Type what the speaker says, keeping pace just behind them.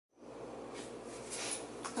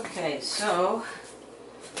Okay, so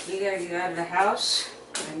we gotta get out of the house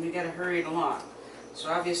and we gotta hurry it along.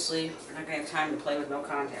 So obviously we're not gonna have time to play with no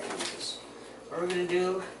contact lenses. What we're gonna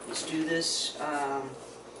do is do this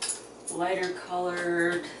lighter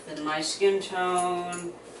colored than my skin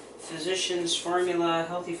tone, Physicians Formula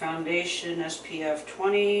Healthy Foundation SPF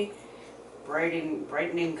 20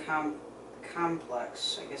 brightening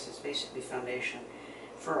complex. I guess it's basically foundation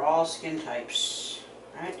for all skin types.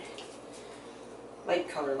 Alright? Light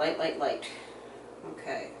color, light.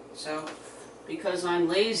 Okay, so because I'm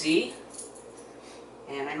lazy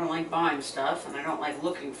and I don't like buying stuff and I don't like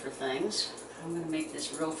looking for things, I'm going to make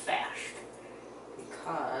this real fast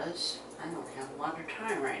because I don't have a lot of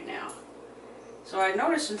time right now. So I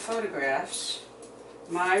noticed in photographs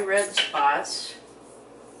my red spots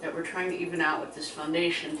that we're trying to even out with this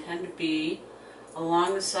foundation tend to be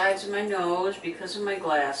along the sides of my nose because of my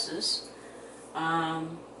glasses.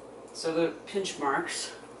 So the pinch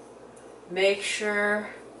marks. Make sure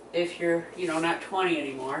if you're, not 20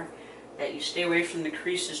 anymore, that you stay away from the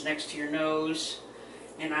creases next to your nose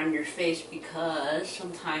and on your face because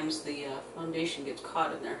sometimes the foundation gets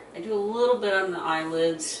caught in there. I do a little bit on the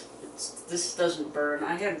eyelids. This doesn't burn.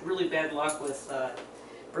 I had really bad luck with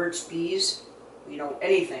Burt's Bees.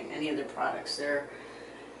 Any of their products. Their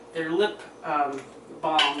lip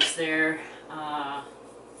balms. Their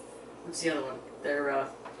what's the other one? Their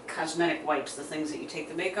cosmetic wipes, the things that you take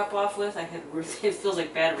the makeup off with. It feels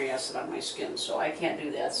like battery acid on my skin, so I can't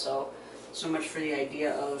do that. So much for the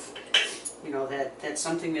idea of, that's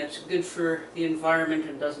something that's good for the environment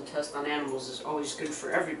and doesn't test on animals is always good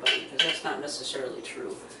for everybody, because that's not necessarily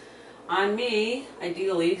true. On me,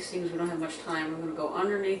 ideally, seeing as we don't have much time, I'm going to go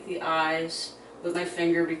underneath the eyes with my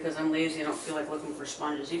finger because I'm lazy. I don't feel like looking for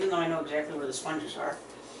sponges, even though I know exactly where the sponges are.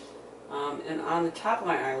 And on the top of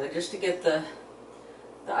my eyelid, just to get the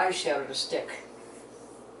eyeshadow to stick.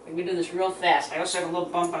 I'm going to do this real fast. I also have a little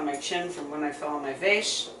bump on my chin from when I fell on my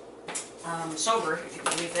face. Sober, if you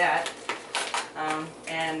can believe that.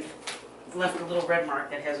 And left a little red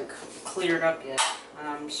mark that hasn't cleared up yet.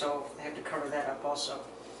 So I have to cover that up also.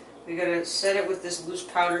 We got to set it with this loose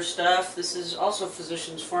powder stuff. This is also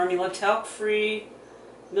Physicians Formula, talc-free,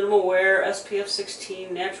 minimal wear, SPF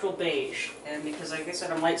 16, natural beige. And because, like I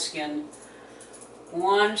said, I'm light-skinned,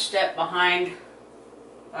 one step behind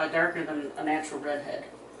darker than a natural redhead.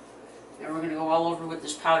 And we're going to go all over with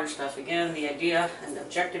this powder stuff. Again, the idea and the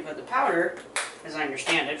objective of the powder, as I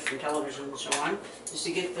understand it from television and so on, is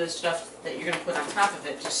to get the stuff that you're going to put on top of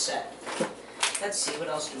it to set. Let's see, what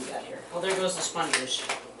else do we got here? Well, there goes the sponges.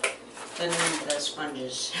 The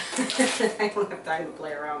sponges. I don't have time to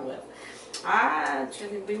play around with.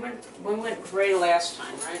 We went gray last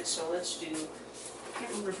time, right? So let's do, I can't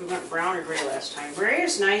remember if we went brown or gray last time. Gray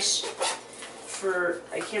is nice for,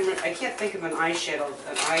 I can't think of an eyeshadow,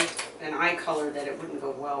 an eye color that it wouldn't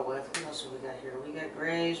go well with. What else have we got here? We got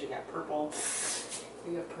grays, we got purple.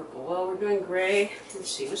 Well, we're doing gray.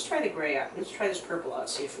 Let's see, let's try the gray out. Let's try this purple out,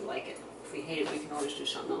 see if we like it. If we hate it, we can always do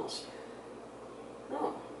something else.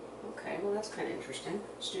 Oh. Okay, well that's kind of interesting.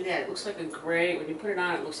 Let's do that. It looks like a gray. When you put it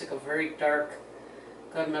on, it looks like a very dark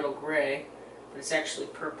gunmetal gray, but it's actually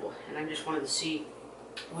purple. And I just wanted to see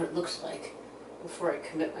what it looks like before I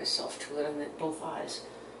commit myself to it on both eyes.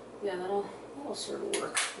 Yeah, that'll sort of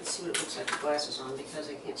work. Let's see what it looks like with glasses on because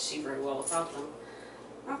I can't see very well without them.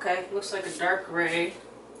 Okay, looks like a dark gray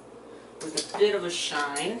with a bit of a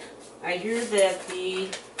shine. I hear that the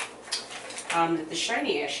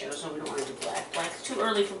shiny eyeshadows, we don't want to do black. Black's too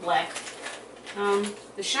early for black.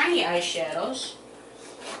 The shiny eyeshadows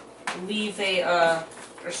leave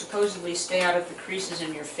or supposedly stay out of the creases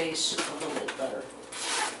in your face a little bit better.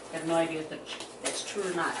 I have no idea if that's true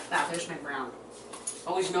or not. Ah, there's my brown.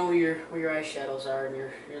 Always know where your eyeshadows are and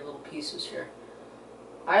your little pieces here.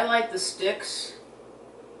 I like the sticks.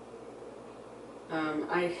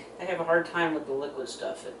 I have a hard time with the liquid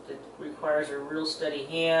stuff. It requires a real steady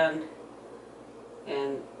hand.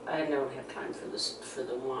 And I don't have time for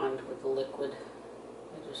the wand with the liquid.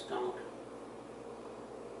 I just don't.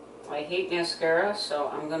 I hate mascara, so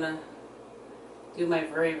I'm going to do my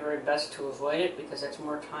very, very best to avoid it because that's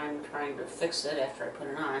more time trying to fix it after I put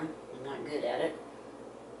it on. I'm not good at it.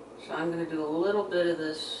 So I'm going to do a little bit of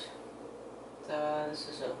this. This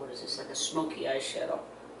is what is this? Like a smoky eyeshadow.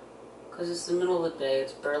 Because it's the middle of the day,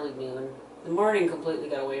 it's barely noon. The morning completely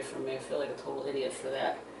got away from me. I feel like a total idiot for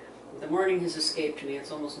that. The morning has escaped me.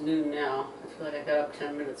 It's almost noon now. I feel like I got up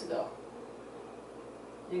 10 minutes ago.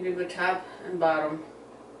 You're going to go top and bottom.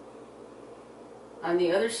 On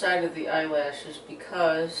the other side of the eyelashes,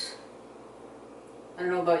 because I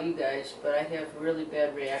don't know about you guys, but I have really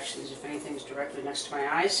bad reactions if anything's directly next to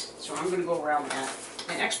my eyes. So I'm going to go around that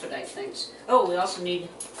and expedite things. Oh, we also need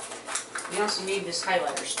this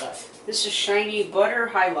highlighter stuff. This is Shiny Butter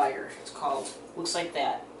Highlighter, it's called. Looks like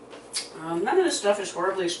that. None of this stuff is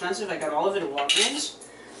horribly expensive. I got all of it at Walgreens.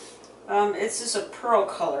 It's just a pearl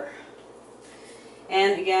color.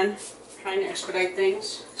 And again, trying to expedite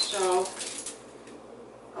things. So,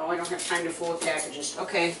 oh, I don't have time to fold packages.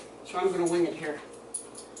 Okay, so I'm going to wing it here.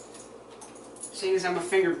 Seeing as I'm a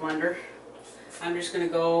finger blender, I'm just going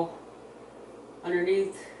to go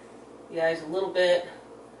underneath the eyes a little bit,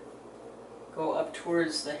 go up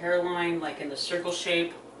towards the hairline like in the circle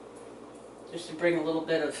shape, just to bring a little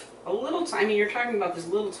bit of, I mean, you're talking about this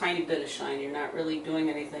little tiny bit of shine. You're not really doing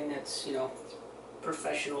anything that's, you know,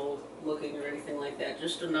 professional looking or anything like that.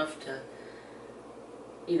 Just enough to,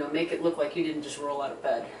 you know, make it look like you didn't just roll out of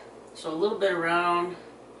bed. So a little bit around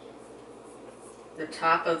the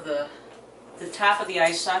top of the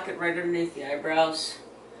eye socket, right underneath the eyebrows,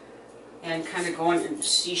 and kind of going in the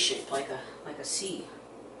C shape, like a C,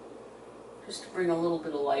 just to bring a little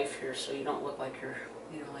bit of life here, so you don't look like you're,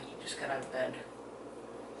 you know, like you just got out of bed.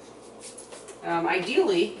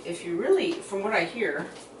 Ideally, if you really, from what I hear,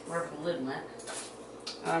 wherever the lid went,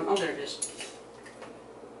 oh, there it is.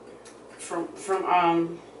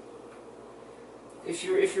 If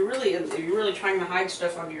you're really trying to hide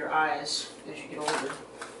stuff under your eyes as you get older,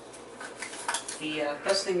 the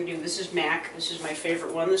best thing to do, this is MAC, this is my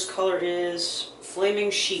favorite one. This color is Flaming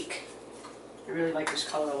Chic. I really like this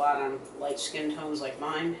color a lot on light skin tones like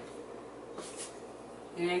mine.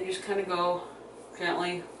 And you just kind of go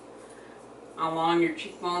gently along your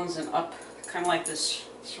cheekbones and up, kind of like this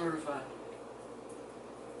sort of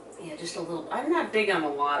yeah, just a little. I'm not big on a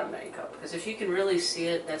lot of makeup, because if you can really see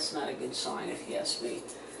it, that's not a good sign if you ask me.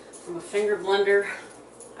 From a finger blender,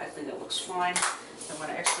 I think it looks fine. I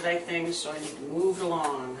want to expedite things, so I need to move it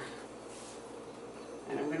along.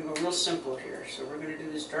 And I'm going to go real simple here. So we're going to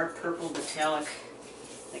do this dark purple metallic,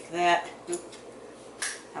 like that.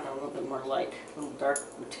 Have a little bit more light, a little dark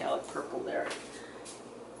metallic purple there.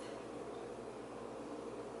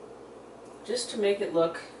 Just to make it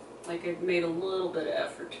look like I've made a little bit of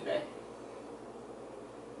effort today.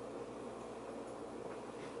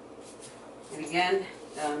 And again,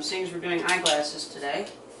 seeing as we're doing eyeglasses today,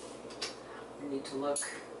 you need to look,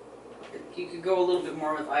 you could go a little bit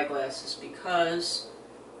more with eyeglasses, because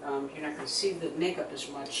you're not going to see the makeup as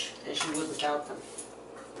much as you would without them.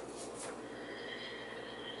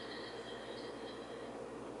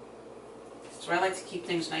 So I like to keep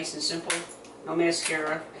things nice and simple. No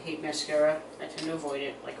mascara. I hate mascara. I tend to avoid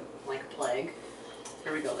it like a plague.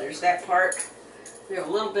 There we go. There's that part. We have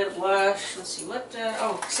a little bit of blush. Let's see what.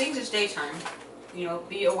 Oh, seeing it's daytime, you know,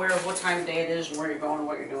 be aware of what time of day it is and where you're going and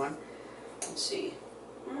what you're doing. Let's see.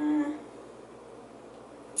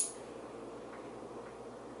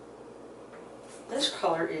 This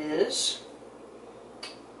color is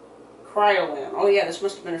Cryolan. Oh yeah, this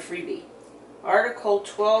must have been a freebie. Article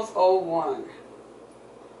 1201.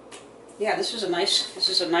 Yeah, this is a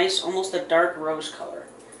nice, almost a dark rose color.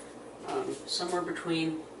 Somewhere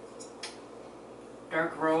between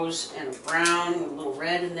dark rose and a brown with a little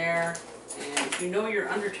red in there. And if you know your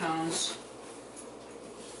undertones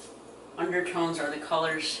are the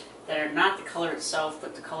colors that are not the color itself,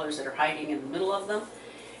 but the colors that are hiding in the middle of them.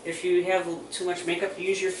 If you have too much makeup,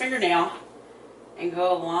 use your fingernail and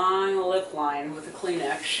go along the lip line with a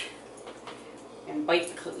Kleenex and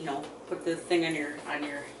bite the, you know, put the thing on your,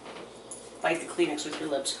 bite the Kleenex with your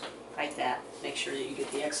lips, like that. Make sure that you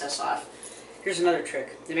get the excess off. Here's another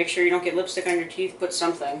trick. To make sure you don't get lipstick on your teeth, put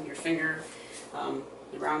something, your finger,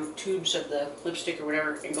 the round tubes of the lipstick or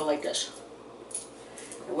whatever, and go like this.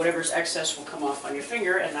 And whatever's excess will come off on your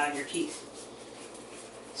finger and not on your teeth.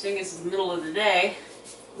 Seeing it's the middle of the day,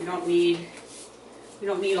 we don't need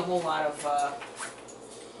a whole lot of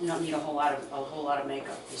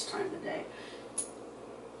makeup this time of the day.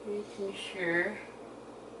 Making sure.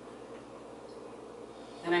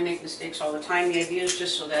 And I make mistakes all the time. The idea is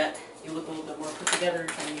just so that you look a little bit more put together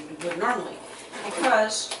than you would normally,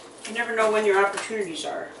 because you never know when your opportunities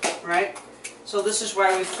are, right? So this is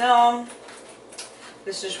why we film.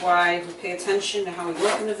 This is why we pay attention to how we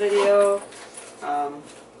look in the video.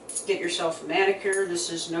 Get yourself a manicure. This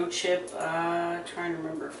is No Chip. Trying to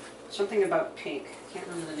remember something about pink. Can't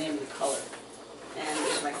remember the name of the color. And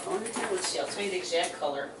is my phone in here? Let's see. I'll tell you the exact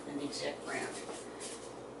color and the exact brand.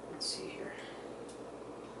 Let's see here.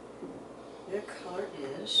 The color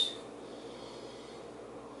is.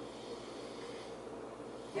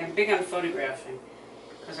 Yeah, I'm big on photographing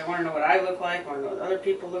because I want to know what I look like. I want to know what other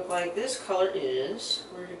people look like. This color is.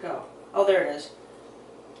 Where did it go? Oh, there it is.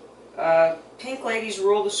 Pink Ladies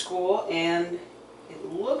Rule the School, and it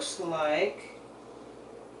looks like,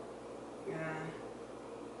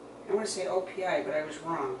 I want to say OPI, but I was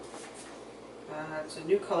wrong. It's a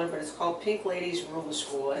new color, but it's called Pink Ladies Rule the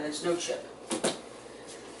School, and it's no chip.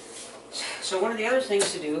 So one of the other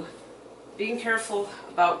things to do, being careful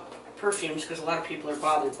about perfumes, because a lot of people are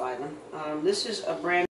bothered by them. This is a brand